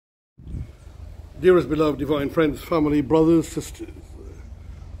Dearest beloved divine friends, family, brothers, sisters,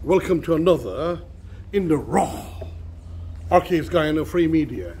 welcome to another In the Raw, RK's Guyana Free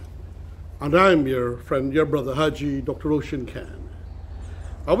Media. And I'm your friend, your brother Haji, Dr. Ocean Khan.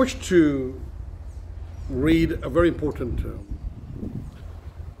 I wish to read a very important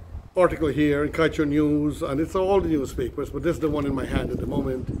article here in Kaicho News, and it's all the newspapers, but this is the one in my hand at the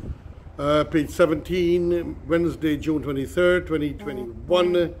moment. Page 17, Wednesday, June 23rd,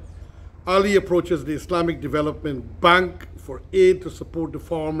 2021. Ali approaches the Islamic Development Bank for aid to support the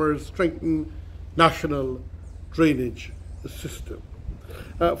farmers, strengthen national drainage system.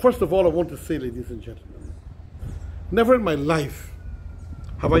 First of all, I want to say, ladies and gentlemen, never in my life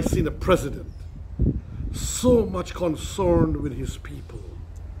have I seen a president so much concerned with his people.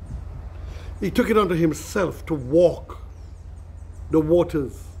 He took it unto himself to walk the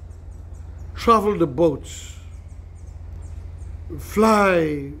waters, travel the boats,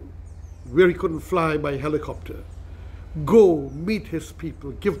 fly where he couldn't fly by helicopter, go meet his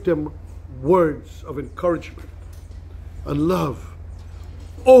people, give them words of encouragement and love.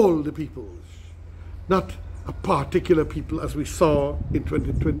 All the peoples, not a particular people as we saw in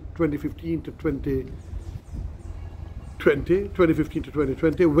 2015 to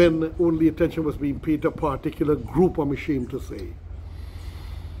 2020, when only attention was being paid to a particular group, I'm ashamed to say.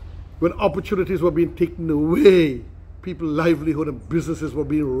 When opportunities were being taken away, people's livelihood and businesses were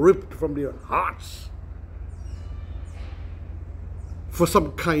being ripped from their hearts for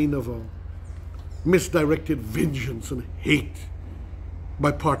some kind of a misdirected vengeance and hate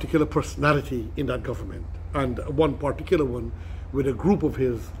by particular personality in that government, and one particular one with a group of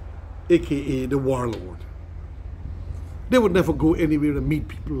his, aka the warlord. They would never go anywhere and meet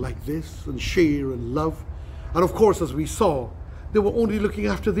people like this and share and love. And of course, as we saw, they were only looking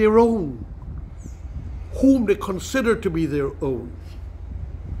after their own, whom they considered to be their own.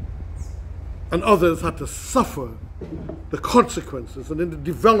 And others had to suffer the consequences. And in the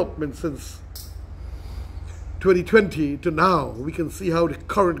development since 2020 to now, we can see how the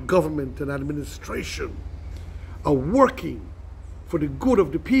current government and administration are working for the good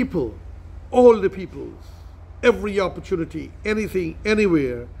of the people, all the peoples, every opportunity, anything,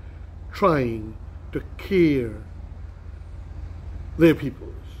 anywhere, trying to care their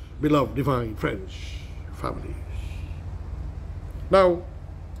peoples, beloved divine friends, families. Now,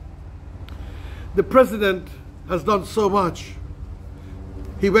 the president has done so much.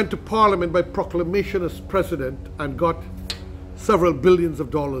 He went to Parliament by proclamation as president and got several billions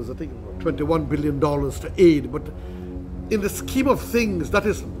of dollars, I think $21 billion to aid. But in the scheme of things, that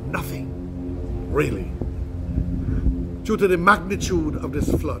is nothing, really, due to the magnitude of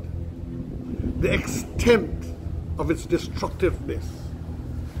this flood, the extent of its destructiveness,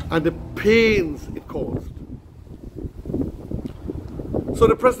 and the pains it caused. So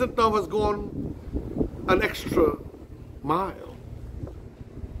the president now has gone an extra mile.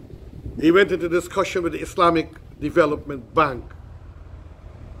 He went into discussion with the Islamic Development Bank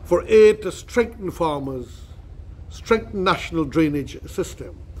for aid to strengthen farmers, strengthen national drainage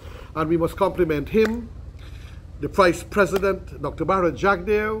system. And we must compliment him, the Vice President, Dr. Barra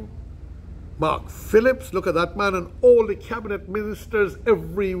Jagdeo, Mark Phillips, look at that man, and all the cabinet ministers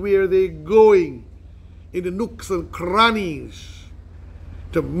everywhere they're going, in the nooks and crannies,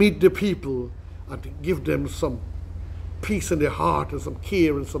 to meet the people and to give them some peace in their heart and some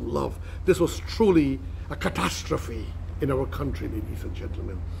care and some love. This was truly a catastrophe in our country, ladies and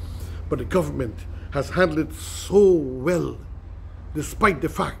gentlemen. But the government has handled it so well, despite the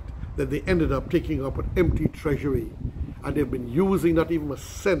fact that they ended up taking up an empty treasury, and they've been using not even a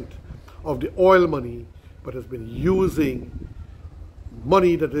cent of the oil money, but has been using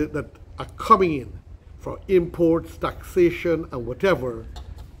money that are coming in for imports, taxation, and whatever,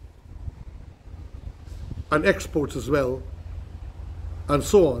 and exports as well, and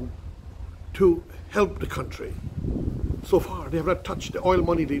so on, to help the country. So far, they have not touched the oil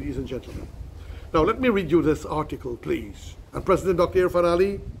money, ladies and gentlemen. Now, let me read you this article, please. And President Dr. Irfan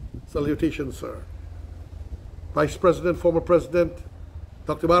Ali, salutations, sir. Vice President, former President,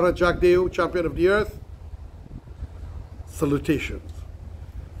 Dr. Barra Jagdeo, champion of the earth, salutations.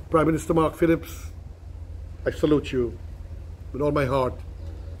 Prime Minister Mark Phillips, I salute you with all my heart.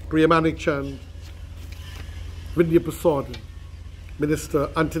 Priya Manik Chand, Vindhya Prasad,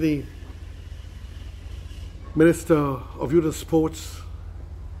 Minister Anthony, Minister of Youth and Sports,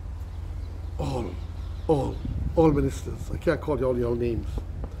 all ministers. I can't call you all your names.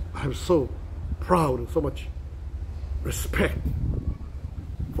 I am so proud and so much respect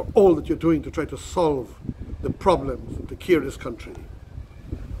for all that you're doing to try to solve the problems and to care this country.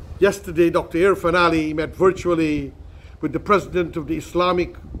 Yesterday, Dr. Irfan Ali met virtually with the President of the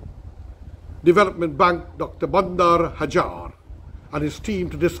Islamic Development Bank, Dr. Bandar Hajar, and his team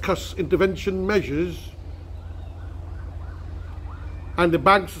to discuss intervention measures and the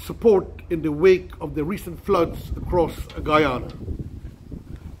bank's support in the wake of the recent floods across Guyana.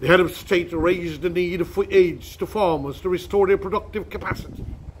 The head of state raised the need for aids to farmers to restore their productive capacity,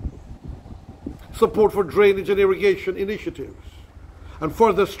 support for drainage and irrigation initiatives, and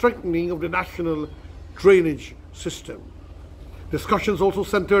further strengthening of the national drainage system. Discussions also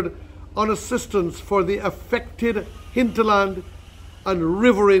centered on assistance for the affected hinterland and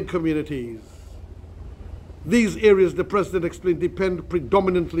riverine communities. These areas, the President explained, depend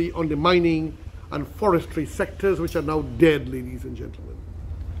predominantly on the mining and forestry sectors, which are now dead, ladies and gentlemen.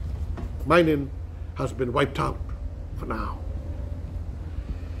 Mining has been wiped out for now.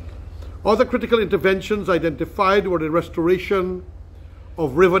 Other critical interventions identified were the restoration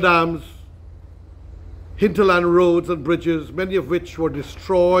of river dams, hinterland roads and bridges, many of which were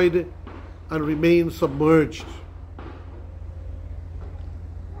destroyed and remain submerged.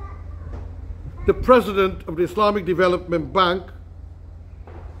 The President of the Islamic Development Bank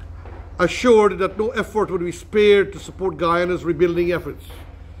assured that no effort would be spared to support Guyana's rebuilding efforts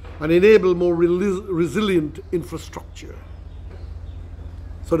and enable more resilient infrastructure,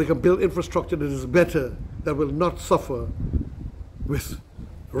 so they can build infrastructure that is better, that will not suffer with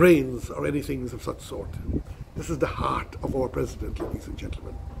rains or anything of such sort. This is the heart of our President, ladies and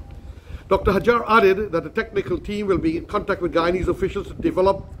gentlemen. Dr. Hajar added that the technical team will be in contact with Guyanese officials to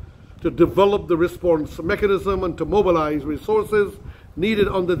develop the response mechanism and to mobilize resources needed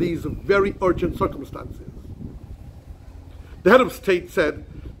under these very urgent circumstances. The head of state said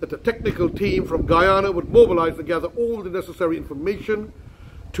that the technical team from Guyana would mobilize and gather all the necessary information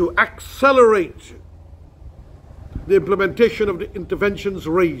to accelerate the implementation of the interventions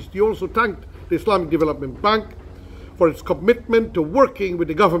raised. He also thanked the Islamic Development Bank for its commitment to working with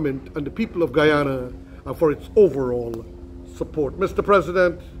the government and the people of Guyana and for its overall support. Mr.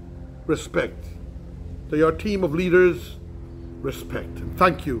 President, respect. To your team of leaders, respect. And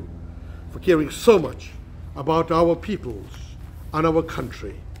thank you for caring so much about our peoples and our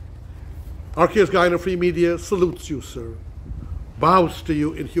country. RKS Guyana Free Media salutes you, sir, bows to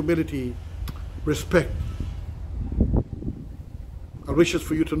you in humility, respect, and wishes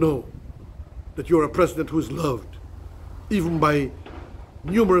for you to know that you are a president who is loved, even by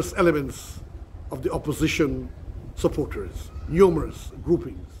numerous elements of the opposition supporters, numerous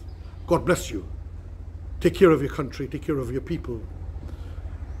groupings. God bless you. Take care of your country, take care of your people.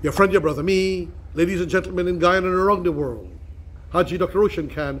 Your friend, your brother, me, ladies and gentlemen in Guyana and around the world, Haji Dr. Ocean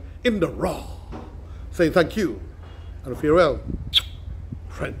Khan in the raw, saying thank you and farewell,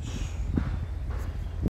 friends.